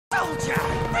Soldier,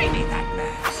 bring me that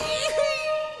man.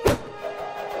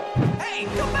 Hey,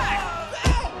 come back!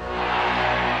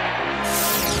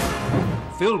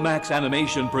 Filmax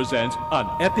Animation presents an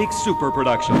epic super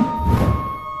production.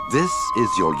 This is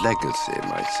your legacy,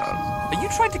 my son. Are you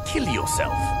trying to kill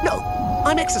yourself? No,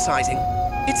 I'm exercising.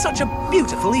 It's such a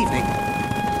beautiful evening.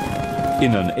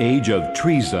 In an age of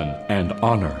treason and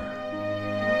honor.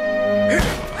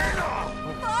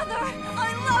 Father,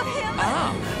 I love him!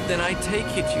 Ah, then I take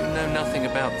it you know nothing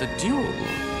about the duel,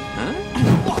 huh?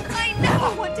 I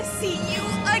never want to see you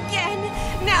again!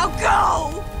 Now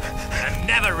go! And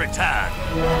never return!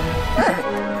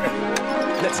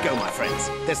 Let's go, my friends.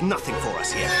 There's nothing for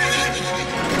us here.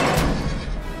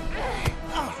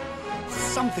 Oh,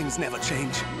 some things never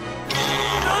change.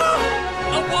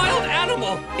 A wild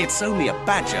animal! It's only a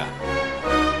badger.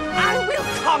 I will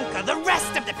conquer the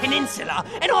rest of the peninsula,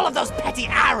 and all of those petty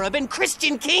Arab and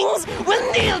Christian kings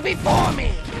will kneel before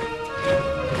me!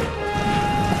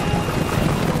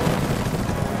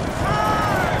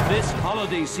 This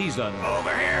holiday season,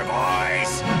 Over here,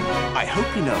 boys! I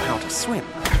hope you know how to swim.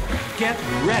 get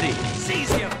ready Seize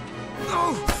him!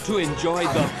 to enjoy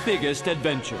the biggest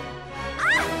adventure.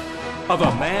 Of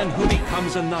a man who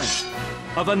becomes a knight.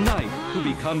 Of a knight who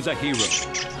becomes a hero.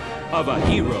 Of a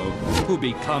hero who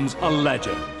becomes a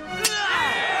legend.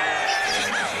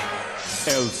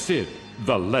 El Cid,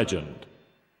 the legend.